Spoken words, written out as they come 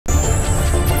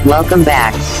Welcome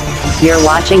back. You're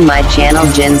watching my channel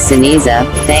Jinz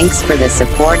Ceniza. Thanks for the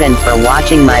support and for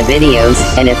watching my videos,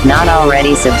 and if not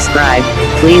already subscribed,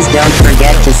 please don't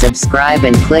forget to subscribe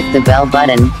and click the bell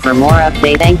button for more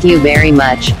updates. Thank you very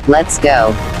much. Let's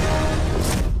go.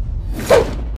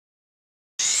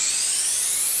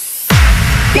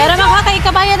 Pero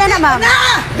makakaikabayan na ma'am.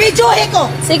 Videohe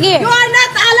ko. Sige. You are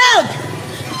not allowed.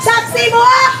 Saksi mo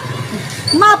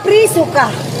Mapreso ka.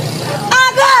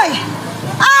 Aguy!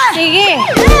 Sige.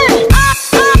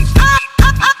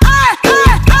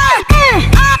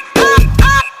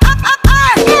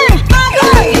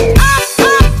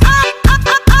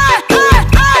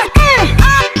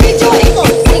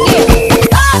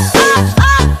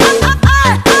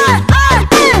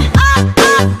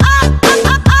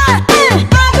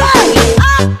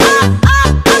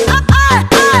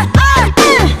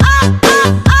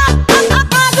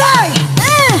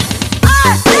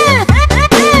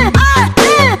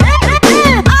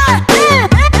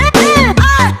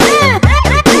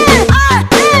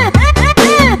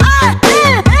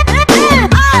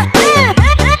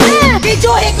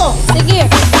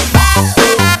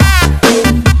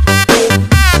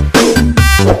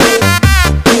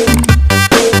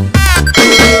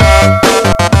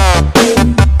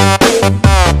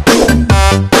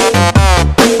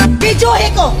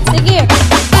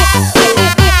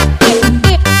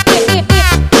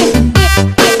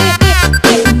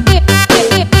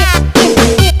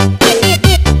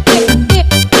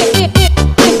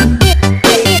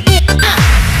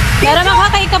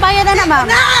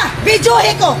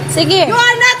 Videohe ko. Sige. You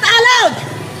are not allowed.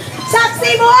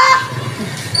 Saksi mo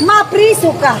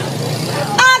Mapreso ka.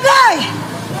 Aguy!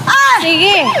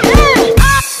 Sige.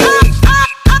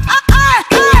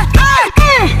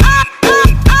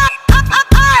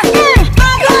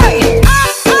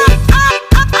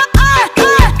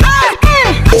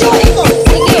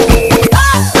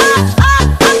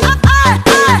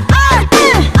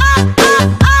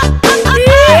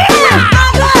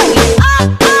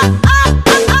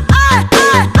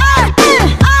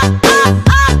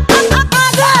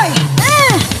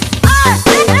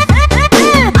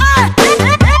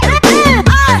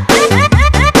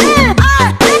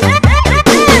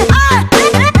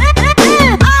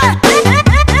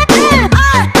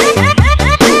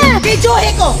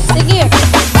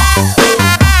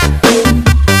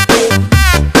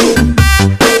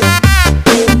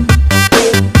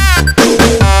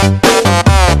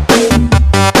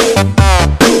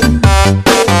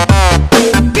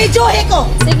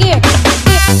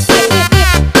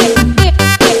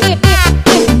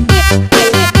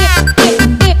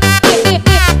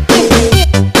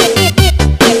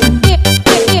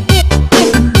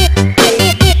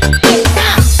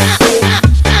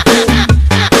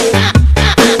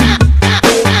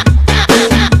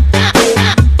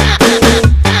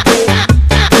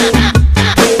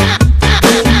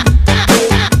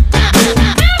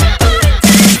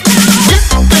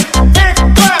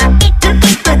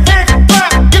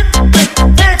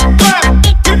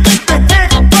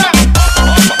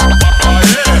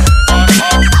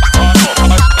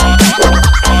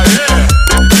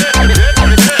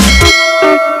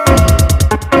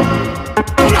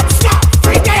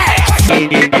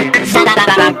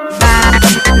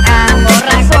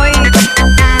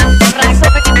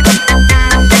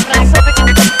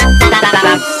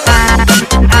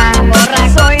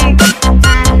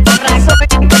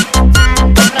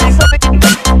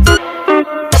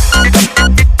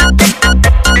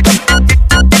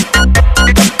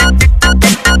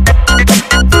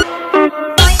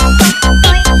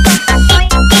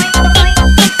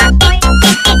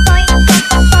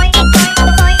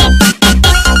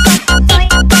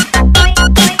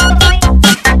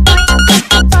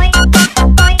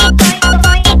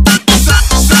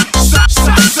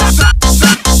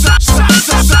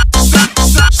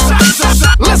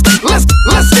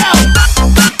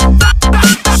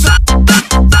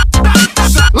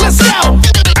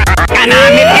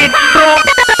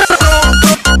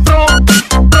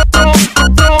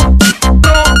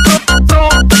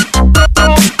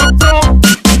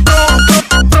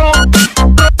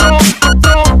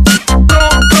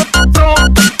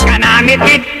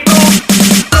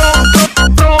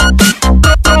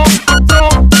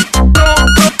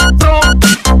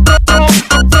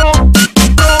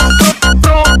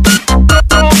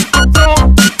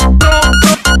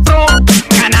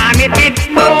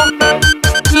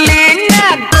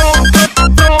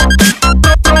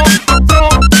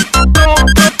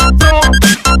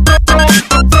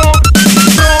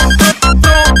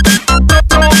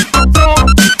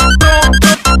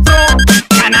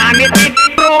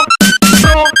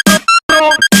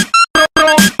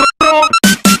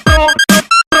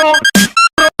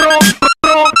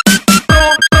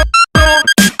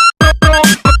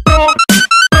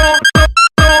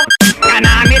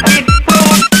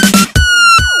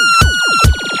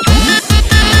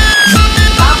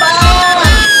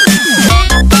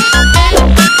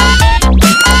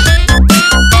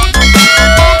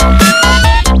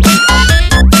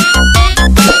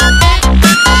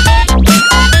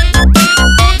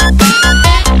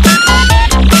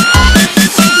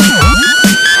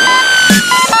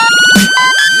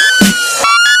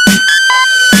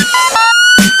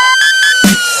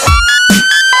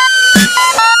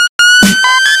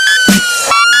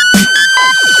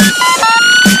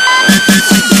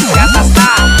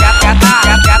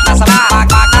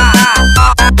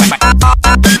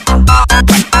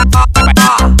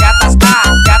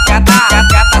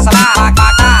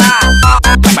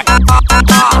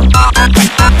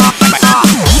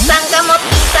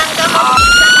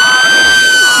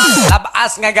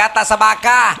 taas nga gata sa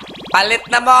baka. Palit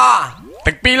na mo.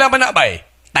 Tagpila man na bay?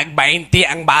 Tag 20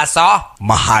 ang baso.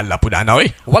 Mahala po na oy.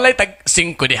 Walay tag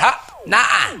 5 diha.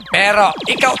 Naa, pero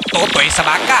ikaw tutoy sa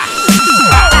baka.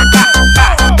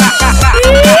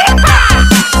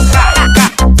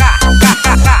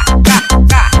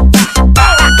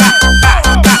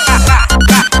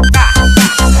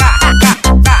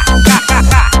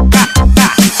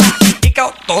 Ikaw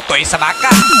tutoy sa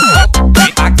baka. Tutoy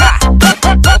baka.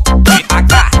 Tutoy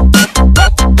baka.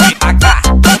 Tutoy baka.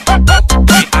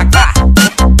 Tutoy baka.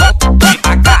 Tutoy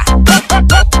baka.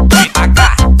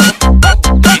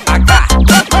 Tutoy baka.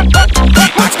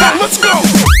 Let's go.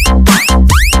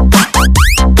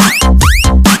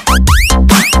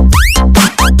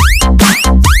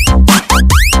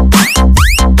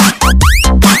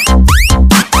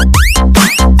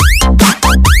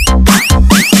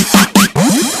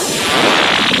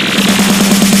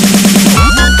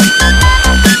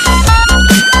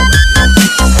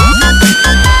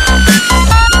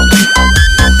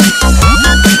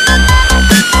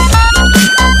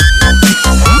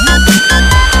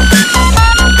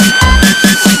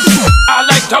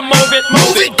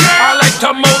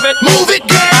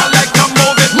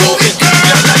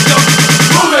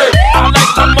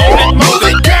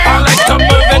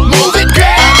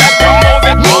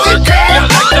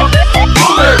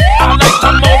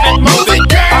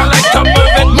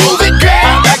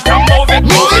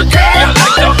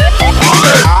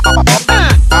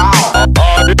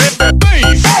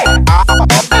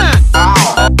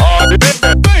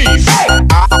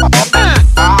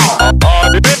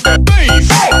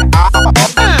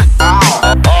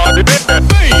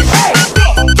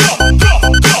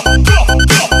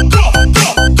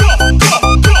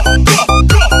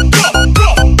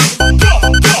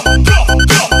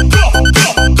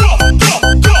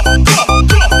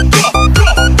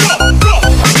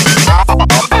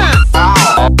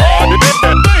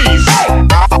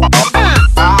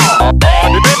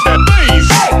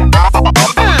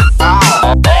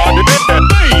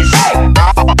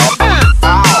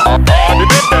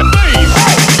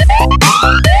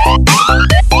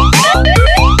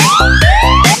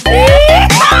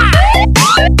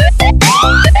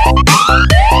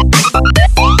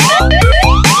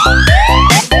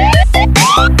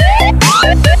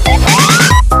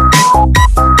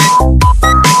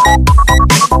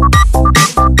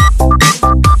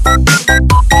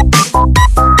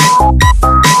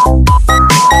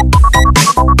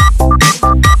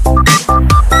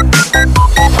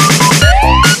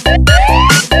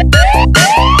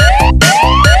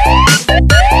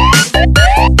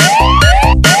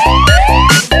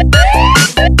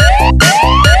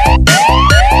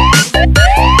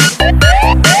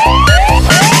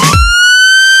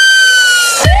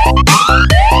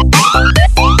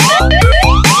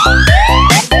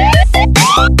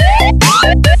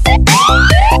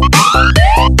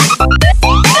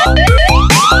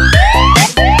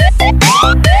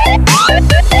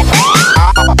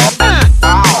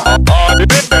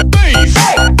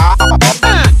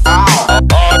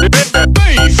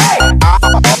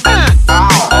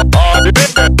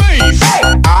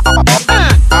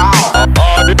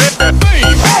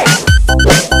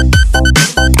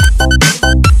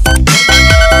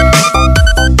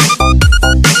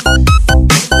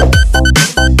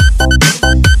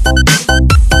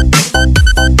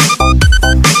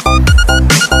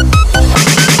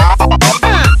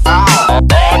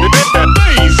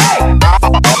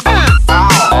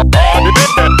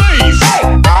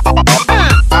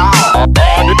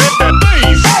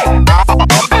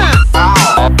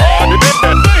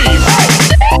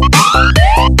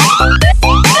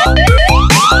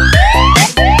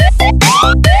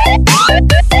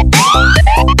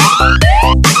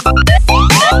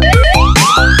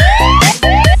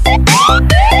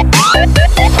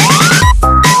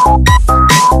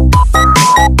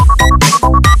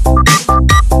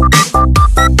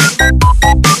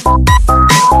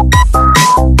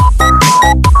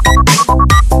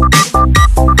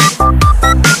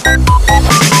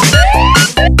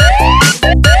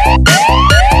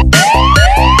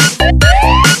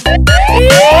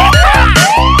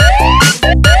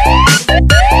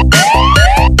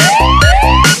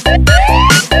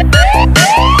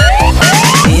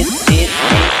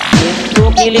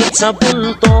 Pilit sa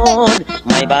puntod,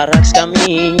 may baraks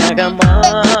kami nga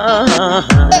gamay.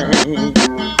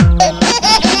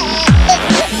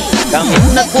 Kami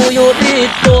nagpuyo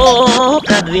dito,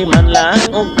 kadriman lang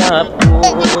o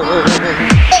kapoy.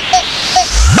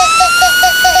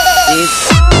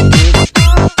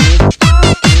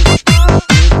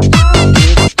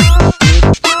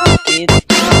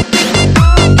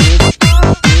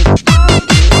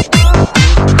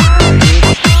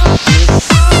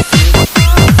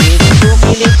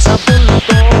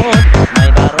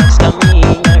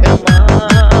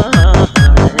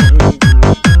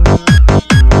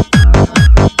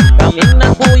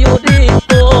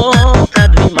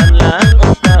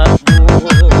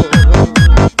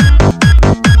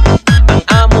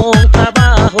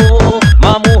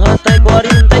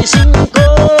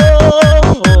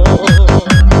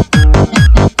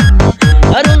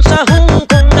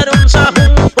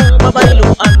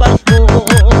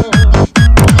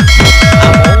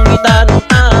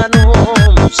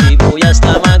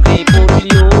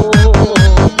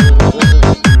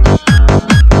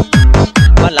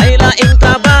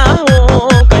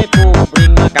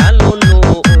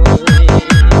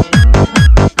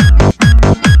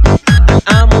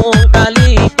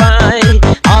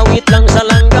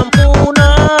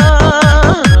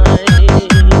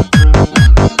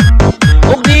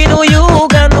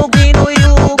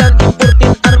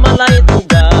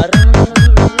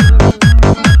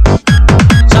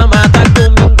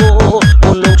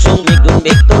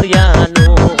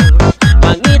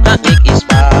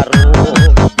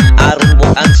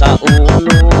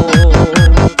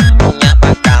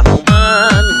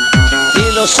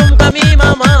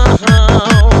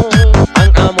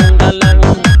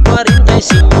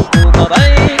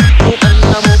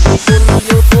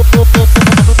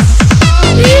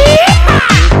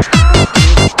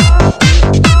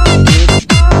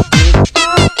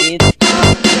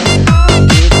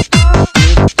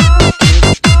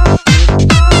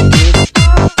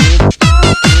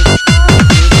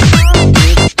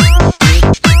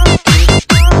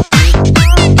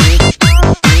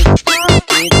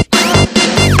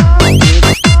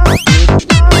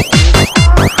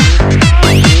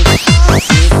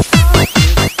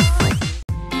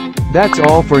 That's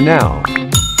all for now.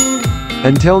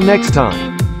 Until next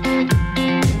time.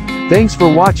 Thanks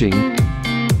for watching.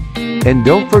 And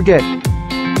don't forget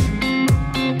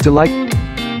to like,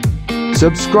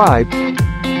 subscribe,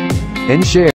 and share.